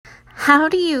How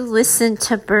do you listen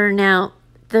to burnout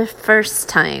the first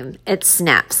time it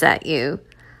snaps at you?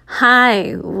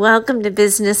 Hi, welcome to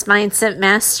Business Mindset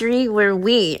Mastery, where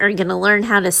we are going to learn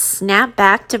how to snap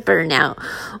back to burnout.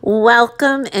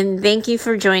 Welcome and thank you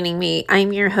for joining me.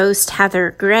 I'm your host,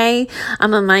 Heather Gray.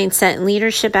 I'm a mindset and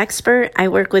leadership expert. I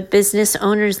work with business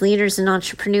owners, leaders, and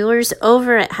entrepreneurs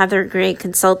over at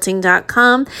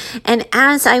heathergrayconsulting.com. And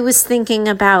as I was thinking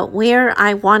about where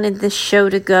I wanted this show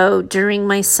to go during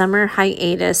my summer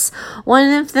hiatus,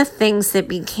 one of the things that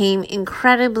became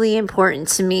incredibly important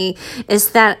to me is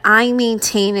that I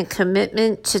maintain a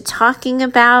commitment to talking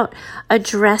about,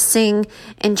 addressing,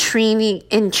 and treating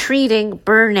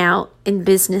burnout in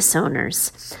business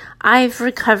owners. I've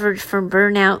recovered from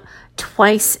burnout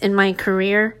twice in my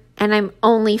career, and I'm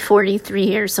only 43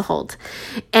 years old.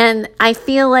 And I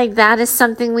feel like that is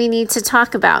something we need to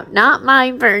talk about. Not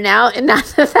my burnout and not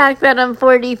the fact that I'm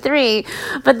 43,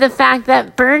 but the fact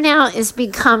that burnout is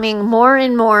becoming more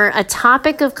and more a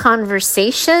topic of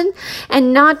conversation,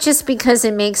 and not just because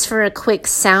it makes for a quick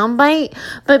soundbite,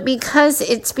 but because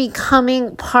it's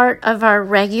becoming part of our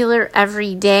regular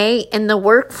everyday in the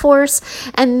workforce.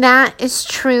 And that is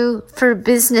true for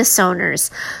business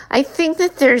owners. I think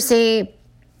that there's a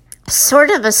sort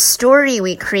of a story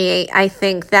we create, I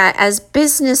think, that as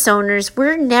business owners,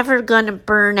 we're never going to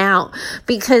burn out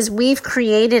because we've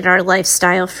created our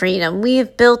lifestyle freedom. We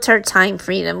have built our time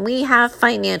freedom. We have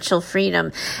financial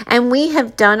freedom, and we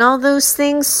have done all those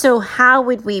things. So how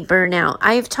would we burn out?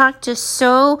 I have talked to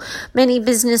so many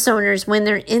business owners when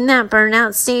they're in that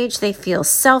burnout stage. They feel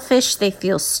selfish. They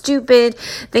feel stupid.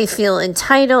 They feel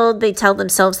entitled. They tell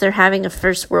themselves they're having a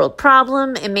first world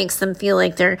problem. It makes them feel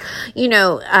like they're,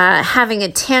 having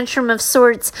a tantrum of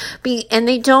sorts, and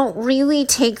they don't really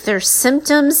take their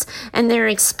symptoms and their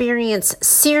experience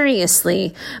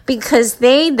seriously because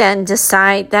they then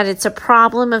decide that it's a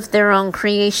problem of their own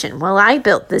creation. Well, I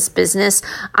built this business.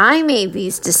 I made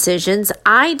these decisions.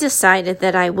 I decided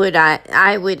that I would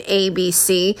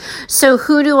ABC. So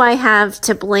who do I have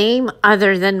to blame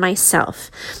other than myself?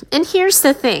 And here's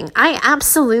the thing. I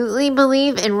absolutely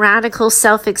believe in radical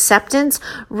self-acceptance,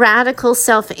 radical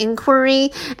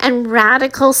self-inquiry, and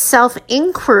radical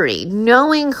self-inquiry,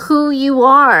 knowing who you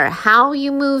are, how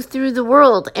you move through the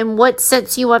world, and what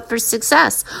sets you up for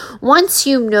success. Once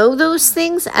you know those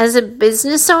things as a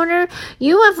business owner,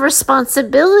 you have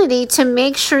responsibility to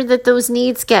make sure that those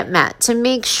needs get met, to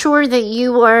make sure that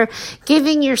you are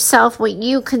giving yourself what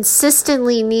you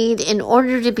consistently need in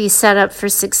order to be set up for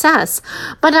success.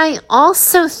 But I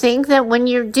also think that when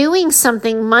you're doing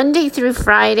something Monday through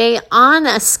Friday on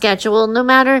a schedule, no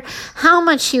matter how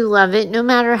much you love it, no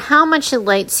matter how much it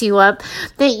lights you up,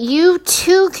 that you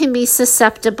too can be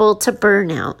susceptible to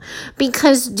burnout,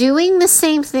 because doing the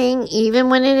same thing, even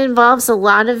when it involves a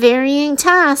lot of varying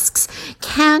tasks,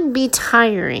 can be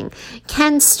tiring,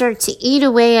 can start to eat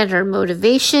away at our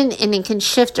motivation, and it can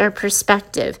shift our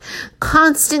perspective.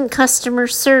 Constant customer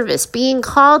service, being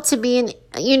called to be an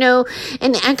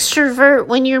extrovert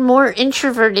when you're more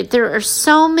introverted. There are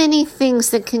so many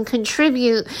things that can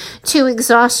contribute to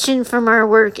exhaustion from our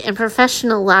work and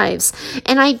professional lives.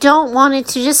 And I don't want it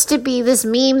to be this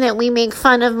meme that we make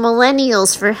fun of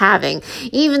millennials for having,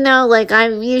 even though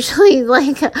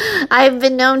I've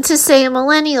been known to say a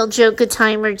millennial joke a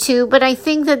time or two, but I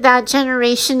think that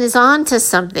generation is on to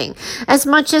something. As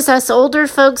much as us older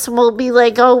folks will be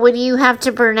like, oh, what do you have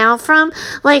to burn out from?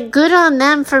 Good on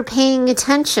them for paying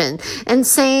attention and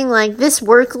saying this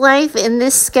work life and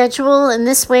this schedule and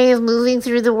this way of moving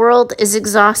through the world is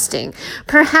exhausting.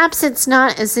 Perhaps it's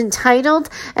not as entitled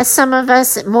as some of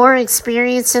us more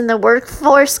experienced in the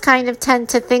workforce kind of tend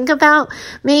to think about.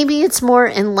 Maybe it's more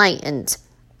enlightened.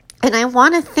 And I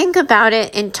want to think about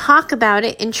it and talk about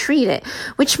it and treat it,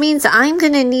 which means I'm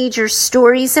going to need your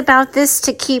stories about this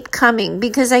to keep coming,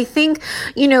 because I think,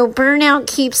 burnout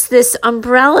keeps this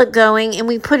umbrella going and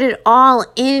we put it all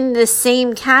in the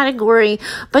same category,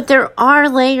 but there are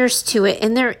layers to it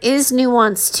and there is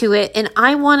nuance to it. And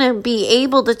I want to be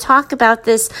able to talk about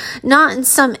this not in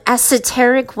some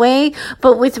esoteric way,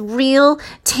 but with real,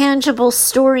 tangible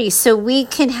stories so we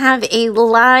can have a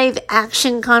live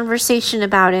action conversation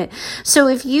about it. So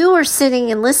if you are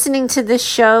sitting and listening to this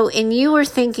show and you are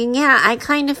thinking, yeah, I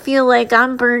kind of feel like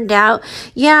I'm burned out.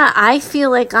 Yeah, I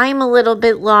feel like I'm a little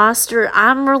bit lost, or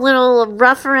I'm a little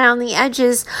rough around the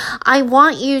edges. I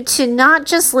want you to not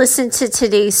just listen to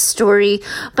today's story,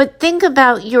 but think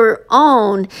about your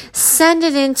own. Send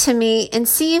it in to me and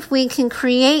see if we can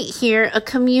create here a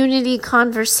community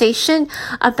conversation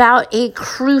about a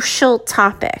crucial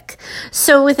topic.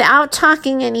 So without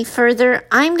talking any further,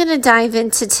 I'm going to dive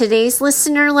into today's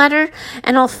listener letter,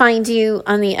 and I'll find you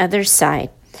on the other side.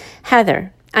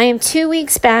 Heather, I am 2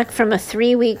 weeks back from a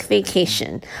 3-week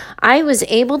vacation. I was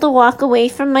able to walk away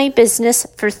from my business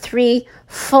for 3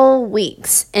 full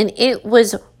weeks, and it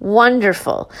was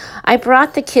wonderful. I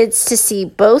brought the kids to see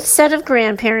both set of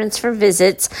grandparents for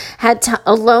visits, had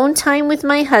alone time with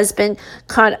my husband,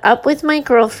 caught up with my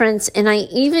girlfriends, and I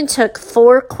even took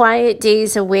 4 quiet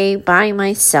days away by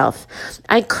myself.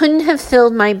 I couldn't have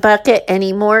filled my bucket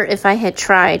anymore if I had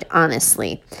tried,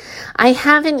 honestly. I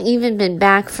haven't even been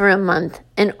back for a month,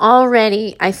 and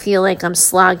already I feel like I'm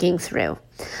slogging through.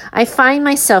 I find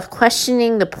myself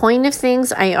questioning the point of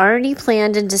things I already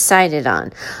planned and decided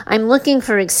on. I'm looking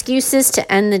for excuses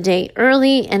to end the day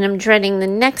early, and I'm dreading the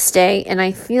next day, and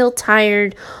I feel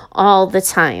tired all the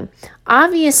time.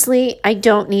 Obviously, I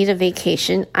don't need a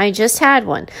vacation. I just had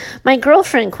one. My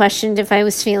girlfriend questioned if I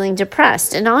was feeling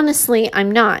depressed, and honestly,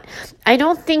 I'm not. I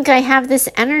don't think I have this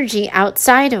energy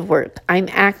outside of work. I'm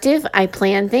active, I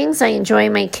plan things, I enjoy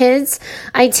my kids,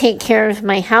 I take care of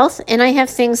my health, and I have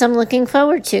things I'm looking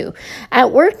forward to.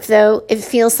 At work, though, it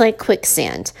feels like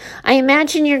quicksand. I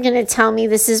imagine you're going to tell me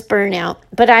this is burnout,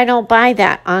 but I don't buy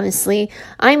that, honestly.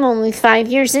 I'm only 5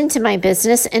 years into my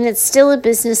business, and it's still a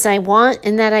business I want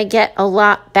and that I get a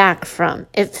lot back from.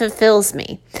 It fulfills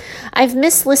me. I've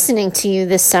missed listening to you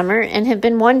this summer and have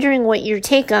been wondering what your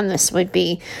take on this would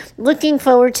be. Looking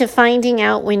forward to finding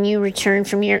out when you return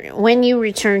to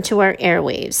our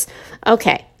airwaves.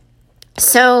 Okay.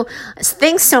 So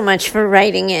thanks so much for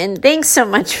writing in. Thanks so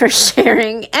much for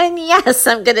sharing. And yes,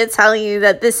 I'm going to tell you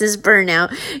that this is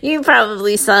burnout. You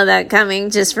probably saw that coming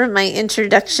just from my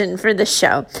introduction for the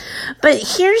show. But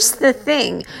here's the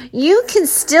thing. You can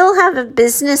still have a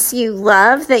business you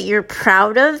love, that you're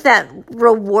proud of, that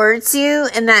rewards you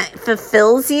and that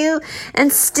fulfills you,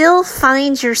 and still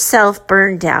find yourself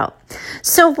burned out.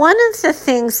 So one of the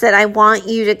things that I want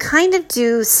you to kind of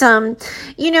do some,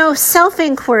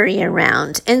 self-inquiry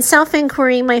around. And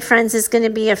self-inquiry, my friends, is going to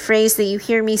be a phrase that you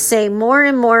hear me say more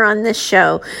and more on this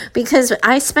show, because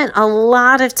I spent a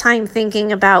lot of time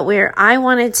thinking about where I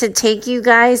wanted to take you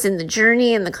guys in the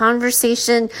journey and the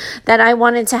conversation that I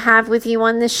wanted to have with you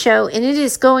on this show. And it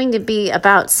is going to be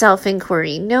about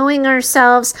self-inquiry, knowing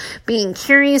ourselves, being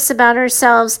curious about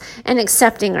ourselves, and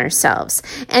accepting ourselves.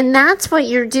 And that's what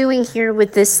you're doing here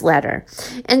with this letter.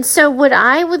 And so what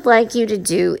I would like you to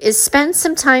do is spend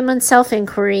some time on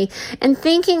self-inquiry and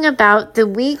thinking about the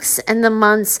weeks and the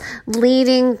months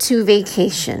leading to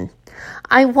vacation.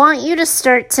 I want you to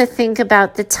start to think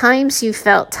about the times you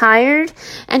felt tired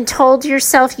and told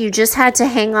yourself you just had to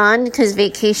hang on because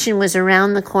vacation was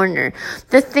around the corner.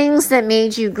 The things that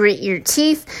made you grit your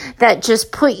teeth, that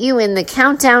just put you in the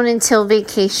countdown until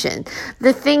vacation.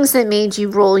 The things that made you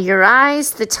roll your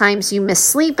eyes, the times you missed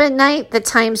sleep at night, the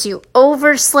times you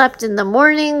overslept in the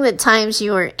morning, the times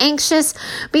you were anxious.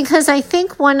 Because I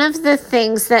think one of the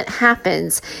things that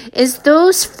happens is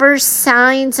those first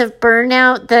signs of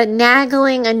burnout, the nagging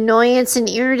annoyance and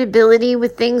irritability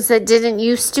with things that didn't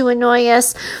used to annoy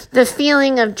us, the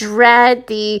feeling of dread,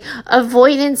 the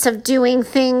avoidance of doing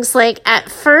things. Like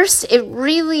at first, it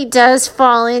really does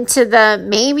fall into the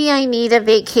maybe I need a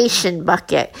vacation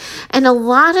bucket. And a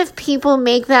lot of people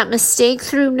make that mistake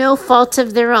through no fault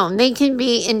of their own. They can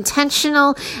be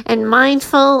intentional and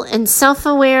mindful and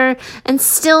self-aware and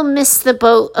still miss the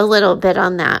boat a little bit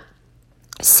on that.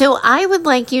 So I would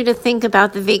like you to think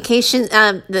about the vacation,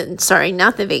 not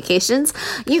the vacations.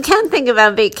 You can think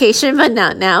about vacation, but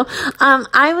not now.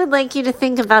 I would like you to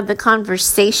think about the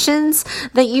conversations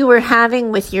that you were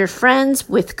having with your friends,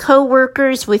 with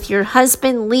coworkers, with your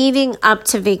husband leading up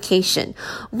to vacation.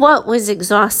 What was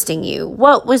exhausting you?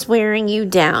 What was wearing you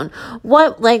down?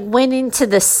 What went into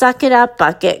the suck it up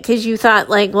bucket because you thought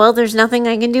there's nothing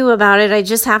I can do about it. I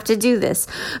just have to do this.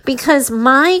 Because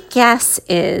my guess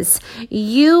is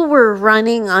you were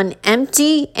running on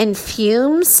empty and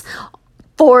fumes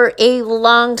for a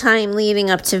long time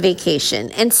leading up to vacation.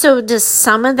 And so does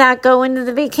some of that go into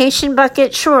the vacation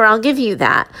bucket? Sure, I'll give you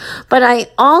that. But I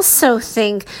also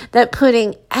think that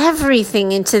putting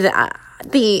everything into the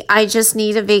I just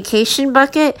need a vacation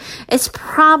bucket is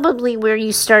probably where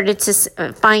you started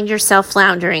to find yourself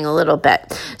floundering a little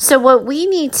bit. So what we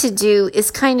need to do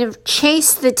is kind of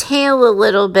chase the tail a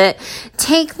little bit,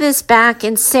 take this back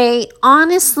and say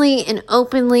honestly and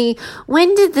openly,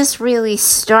 when did this really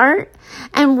start?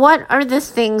 And what are the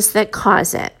things that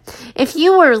cause it? If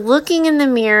you were looking in the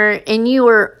mirror and you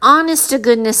were honest to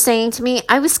goodness saying to me,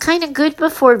 I was kind of good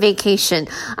before vacation,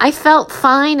 I felt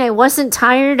fine, I wasn't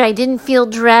tired, I didn't feel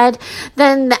dread,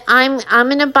 then I'm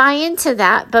going to buy into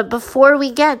that. But before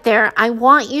we get there, I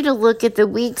want you to look at the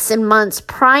weeks and months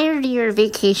prior to your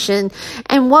vacation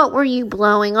and what were you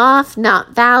blowing off,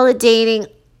 not validating,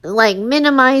 like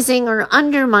minimizing or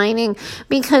undermining,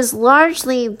 because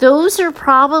largely those are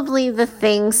probably the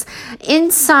things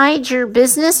inside your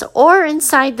business or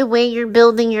inside the way you're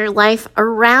building your life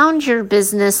around your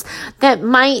business that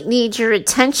might need your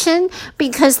attention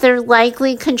because they're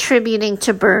likely contributing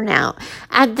to burnout.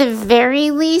 At the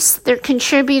very least, they're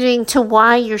contributing to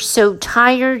why you're so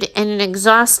tired and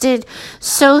exhausted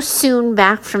so soon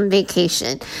back from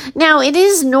vacation. Now, it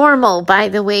is normal, by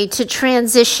the way, to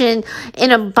transition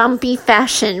in a bumpy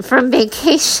fashion from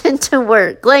vacation to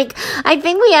work. Like, I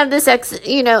think we have this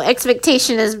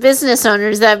expectation as business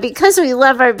owners that because we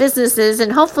love our businesses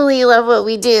and hopefully love what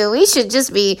we do, we should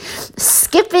just be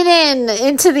skipping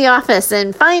into the office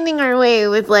and finding our way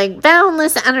with like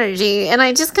boundless energy. And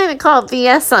I just kind of call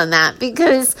BS on that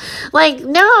because, like,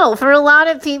 no, for a lot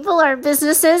of people, our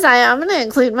businesses, I'm going to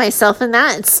include myself in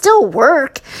that. It's still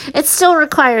work. It still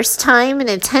requires time and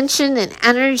attention and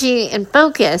energy and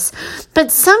focus.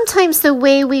 But sometimes the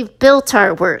way we've built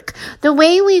our work, the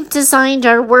way we've designed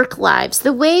our work lives,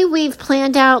 the way we've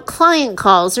planned out client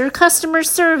calls or customer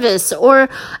service or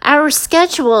our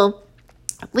schedule,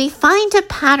 we find a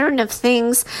pattern of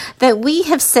things that we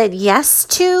have said yes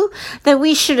to that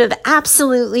we should have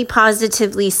absolutely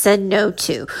positively said no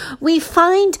to. We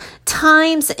find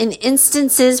times and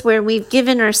instances where we've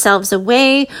given ourselves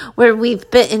away, where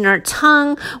we've bitten our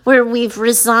tongue, where we've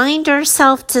resigned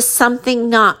ourselves to something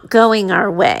not going our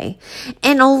way.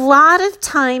 And a lot of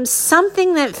times,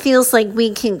 something that feels like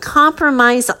we can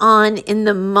compromise on in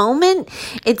the moment,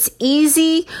 it's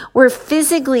easy, we're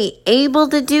physically able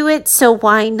to do it, so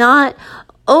why not?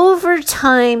 Over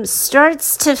time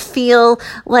starts to feel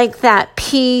like that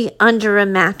pee under a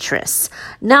mattress.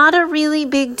 Not a really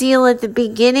big deal at the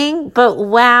beginning, but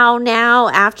wow, now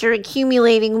after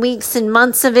accumulating weeks and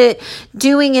months of it,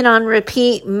 doing it on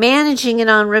repeat, managing it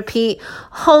on repeat,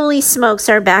 holy smokes,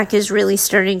 our back is really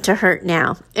starting to hurt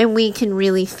now, and we can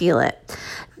really feel it.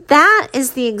 That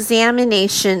is the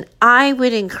examination I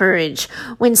would encourage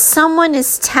when someone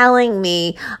is telling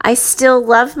me, I still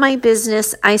love my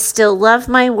business, I still love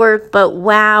my work, but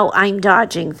wow, I'm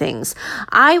dodging things.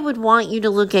 I would want you to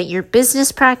look at your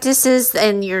business practices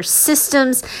and your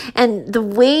systems and the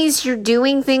ways you're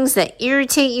doing things that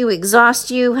irritate you,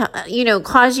 exhaust you,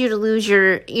 cause you to lose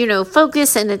your,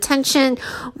 focus and attention.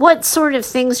 What sort of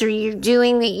things are you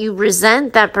doing that you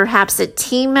resent that perhaps a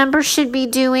team member should be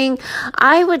doing?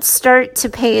 I would start to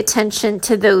pay attention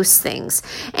to those things.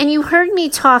 And you heard me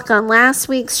talk on last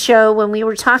week's show when we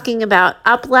were talking about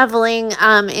up-leveling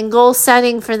and goal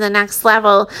setting for the next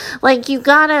level. Like, you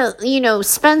gotta,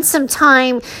 spend some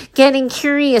time getting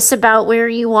curious about where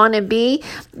you want to be.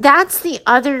 That's the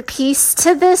other piece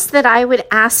to this that I would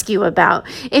ask you about.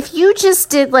 If you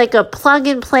just did like a plug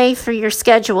and play for your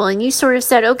schedule and you sort of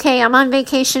said, okay, I'm on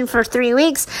vacation for 3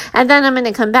 weeks and then I'm going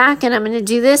to come back and I'm going to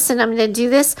do this and I'm going to do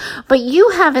this, but you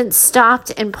haven't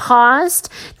stopped and paused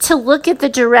to look at the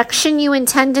direction you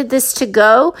intended this to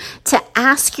go, to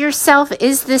ask yourself,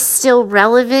 is this still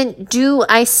relevant? Do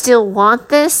I still want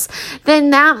this?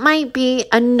 Then that might be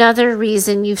another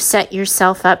reason you've set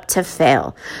yourself up to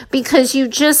fail, because you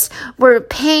just were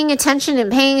paying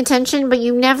attention, but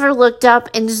you never looked up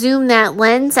and zoomed that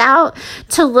lens out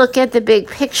to look at the big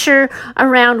picture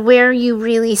around where you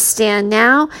really stand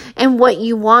now and what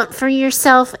you want for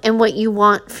yourself and what you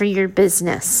want for your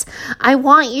business. I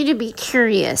want you to be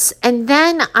curious, and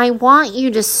then I want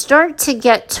you to start to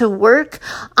get to work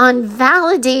on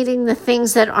validating the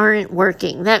things that aren't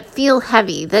working, that feel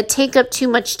heavy, that take up too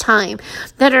much time,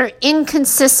 that are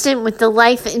inconsistent with the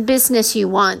life and business you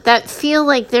want, that feel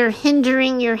like they're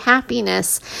hindering your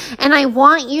happiness. And I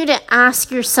want you to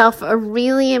ask yourself a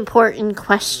really important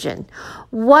question.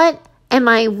 What am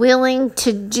I willing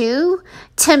to do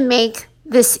to make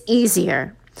this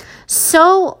easier?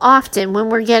 So often when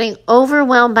we're getting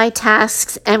overwhelmed by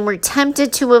tasks and we're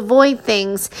tempted to avoid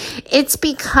things, it's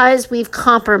because we've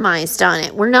compromised on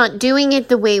it. We're not doing it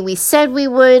the way we said we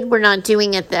would. We're not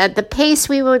doing it at the pace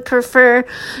we would prefer.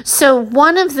 So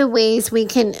one of the ways we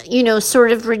can,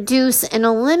 sort of reduce and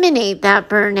eliminate that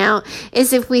burnout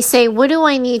is if we say, what do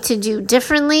I need to do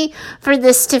differently for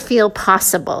this to feel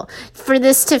possible, for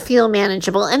this to feel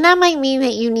manageable? And that might mean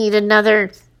that you need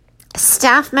another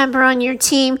staff member on your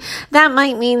team, that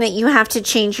might mean that you have to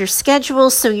change your schedule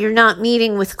so you're not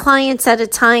meeting with clients at a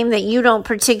time that you don't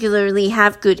particularly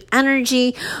have good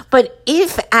energy. But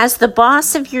if, as the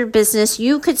boss of your business,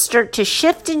 you could start to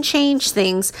shift and change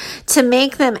things to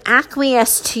make them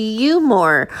acquiesce to you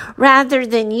more rather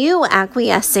than you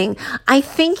acquiescing, I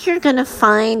think you're going to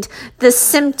find the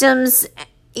symptoms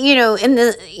in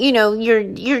the,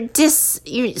 your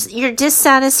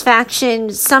dissatisfaction,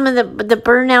 some of the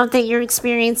burnout that you're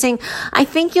experiencing, I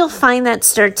think you'll find that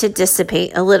start to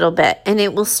dissipate a little bit and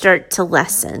it will start to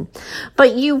lessen.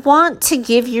 But you want to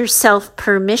give yourself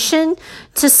permission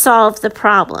to solve the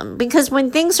problem, because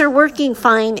when things are working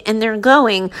fine and they're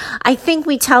going, I think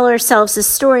we tell ourselves a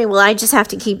story. Well, I just have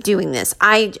to keep doing this.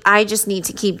 I just need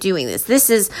to keep doing this. This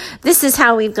is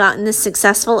how we've gotten this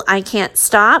successful. I can't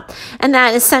stop. And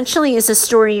that essentially is a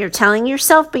story you're telling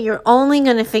yourself, but you're only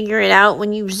going to figure it out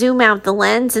when you zoom out the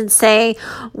lens and say,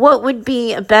 what would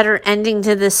be a better ending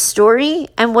to this story?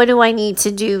 And what do I need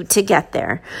to do to get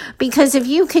there? Because if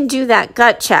you can do that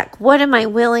gut check, what am I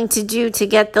willing to do to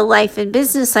get the life and business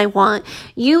I want,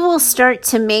 you will start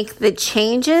to make the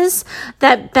changes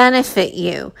that benefit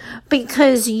you,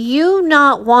 because you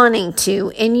not wanting to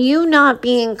and you not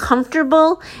being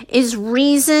comfortable is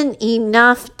reason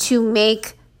enough to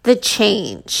make the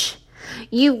change.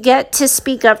 You get to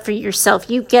speak up for yourself.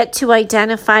 You get to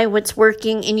identify what's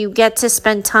working and you get to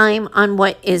spend time on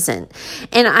what isn't.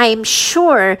 And I'm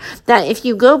sure that if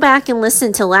you go back and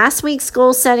listen to last week's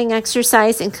goal setting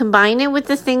exercise and combine it with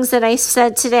the things that I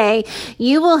said today,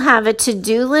 you will have a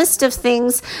to-do list of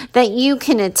things that you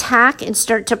can attack and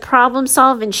start to problem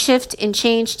solve and shift and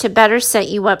change to better set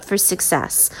you up for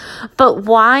success. But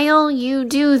while you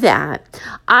do that,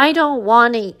 I don't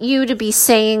want you to be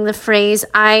saying the phrase,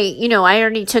 I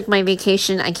already took my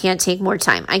vacation. I can't take more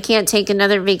time. I can't take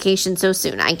another vacation so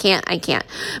soon. I can't.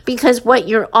 Because what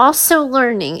you're also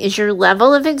learning is your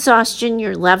level of exhaustion,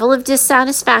 your level of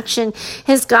dissatisfaction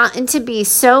has gotten to be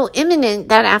so imminent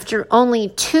that after only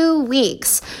 2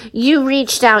 weeks, you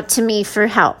reached out to me for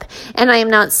help. And I am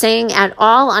not saying at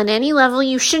all on any level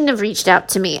you shouldn't have reached out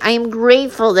to me. I am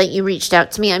grateful that you reached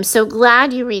out to me. I'm so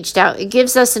glad you reached out. It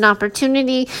gives us an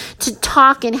opportunity to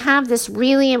talk and have this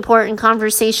really important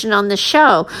conversation on the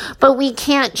show, but we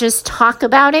can't just talk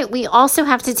about it. We also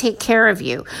have to take care of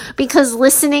you, because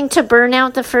listening to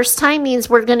burnout the first time means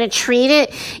we're going to treat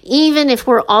it, even if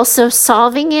we're also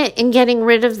solving it and getting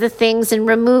rid of the things and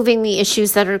removing the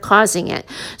issues that are causing it.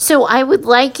 So I would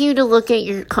like you to look at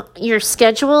your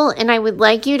schedule, and I would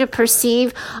like you to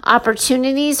perceive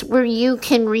opportunities where you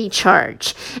can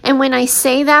recharge. And when I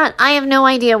say that, I have no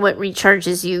idea what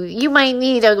recharges you. You might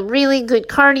need a really good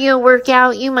cardio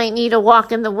workout. You might need a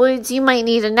walk in the woods. You might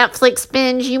need a Netflix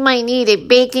binge. You might need a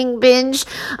baking binge.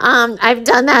 I've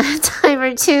done that a time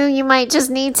or two. You might just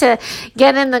need to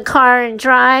get in the car and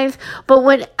drive. But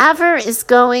whatever is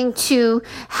going to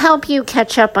help you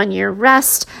catch up on your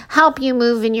rest, help you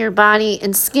move in your body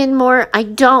and skin more. I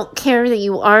don't care that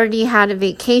you already had a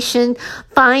vacation.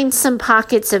 Find some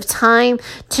pockets of time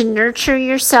to nurture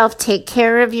yourself, take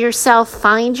care of yourself,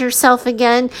 find yourself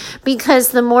again, because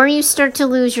the more you start to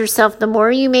lose yourself, the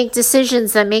more you make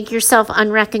decisions that make yourself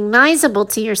unrecognizable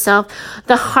to yourself,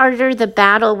 the harder the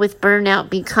battle with burnout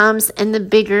becomes and the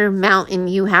bigger mountain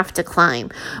you have to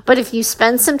climb. But if you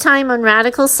spend some time on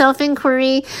radical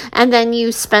self-inquiry and then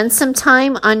you spend some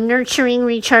time on nurturing,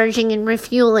 recharging, and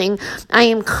refueling, I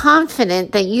am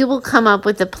confident that you will come up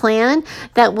with a plan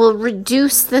that will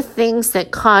reduce the things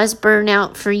that cause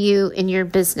burnout for you in your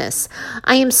business.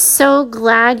 I am so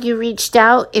glad you reached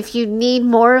out. If you need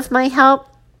more of my help,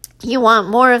 you want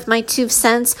more of my 2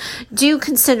 cents, do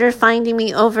consider finding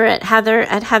me over at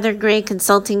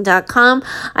heather@heathergrayconsulting.com.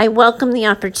 I welcome the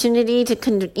opportunity to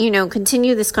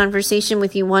continue this conversation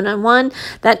with you one-on-one.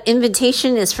 That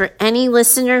invitation is for any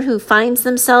listener who finds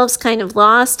themselves kind of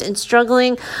lost and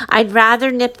struggling. I'd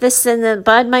rather nip this in the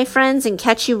bud, my friends, and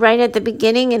catch you right at the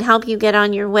beginning and help you get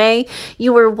on your way.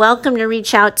 You are welcome to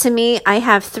reach out to me. I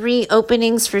have 3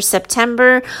 openings for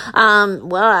September.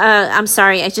 I'm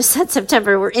sorry, I just said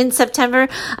September. We're in September.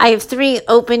 I have 3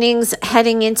 openings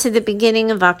heading into the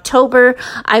beginning of October.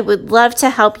 I would love to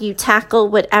help you tackle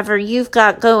whatever you've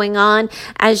got going on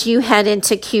as you head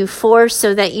into Q4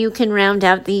 so that you can round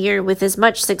out the year with as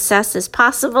much success as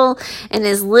possible and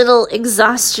as little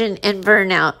exhaustion and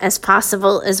burnout as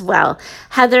possible as well.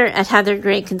 Heather at Heather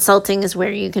Gray Consulting is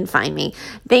where you can find me.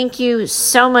 Thank you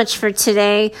so much for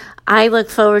today. I look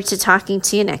forward to talking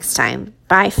to you next time.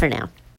 Bye for now.